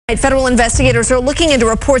Federal investigators are looking into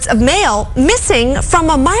reports of mail missing from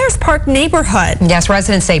a Myers Park neighborhood. Yes,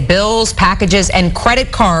 residents say bills, packages, and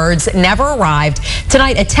credit cards never arrived.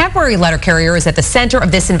 Tonight, a temporary letter carrier is at the center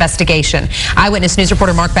of this investigation. Eyewitness News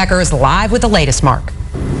reporter Mark Becker is live with the latest. Mark.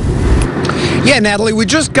 Yeah, Natalie, we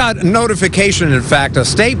just got a notification, in fact, a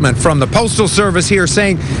statement from the Postal Service here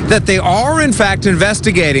saying that they are, in fact,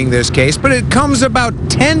 investigating this case, but it comes about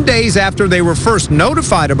 10 days after they were first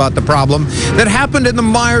notified about the problem that happened in the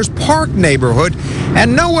Myers Park neighborhood,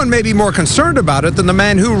 and no one may be more concerned about it than the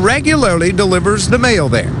man who regularly delivers the mail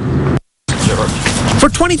there. For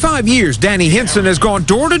 25 years, Danny Hinson has gone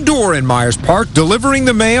door to door in Myers Park delivering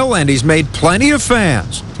the mail, and he's made plenty of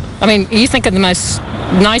fans. I mean, you think of the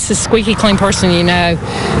nicest, squeaky clean person you know,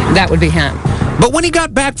 that would be him. But when he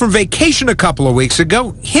got back from vacation a couple of weeks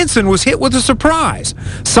ago, Hinson was hit with a surprise.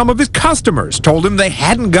 Some of his customers told him they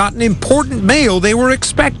hadn't gotten important mail they were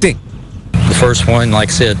expecting. The first one, like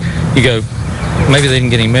I said, you go, maybe they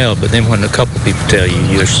didn't get any mail, but then when a couple of people tell you,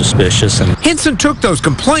 you're suspicious. And Hinson took those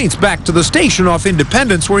complaints back to the station off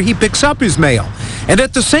Independence where he picks up his mail. And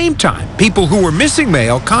at the same time, people who were missing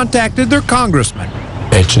mail contacted their congressman.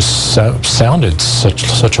 It just sounded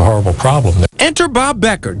such a horrible problem. Enter Bob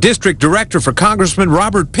Becker, District Director for Congressman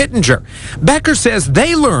Robert Pittenger. Becker says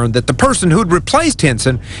they learned that the person who'd replaced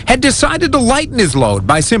Hinson had decided to lighten his load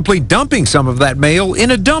by simply dumping some of that mail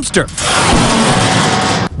in a dumpster.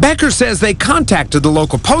 Becker says they contacted the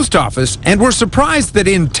local post office and were surprised that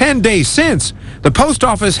in 10 days since, the post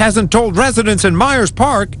office hasn't told residents in Myers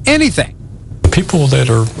Park anything. People that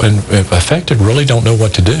are affected really don't know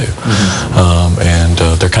what to do, and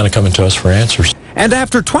they're kind of coming to us for answers. And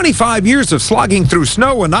after 25 years of slogging through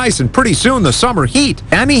snow and ice and pretty soon the summer heat,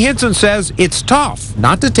 Danny Hinson says it's tough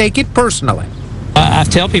not to take it personally. I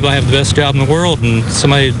tell people I have the best job in the world, and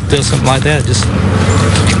somebody does something like that, just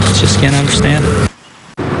can't understand it.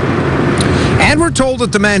 And we're told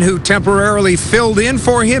that the man who temporarily filled in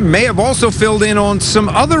for him may have also filled in on some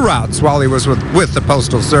other routes while he was with the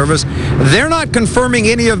Postal Service. They're not confirming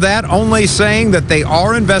any of that, only saying that they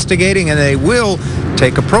are investigating and they will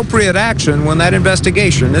take appropriate action when that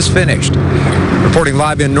investigation is finished. Reporting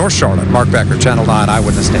live in North Charlotte, Mark Becker, Channel 9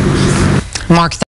 Eyewitness News. Mark.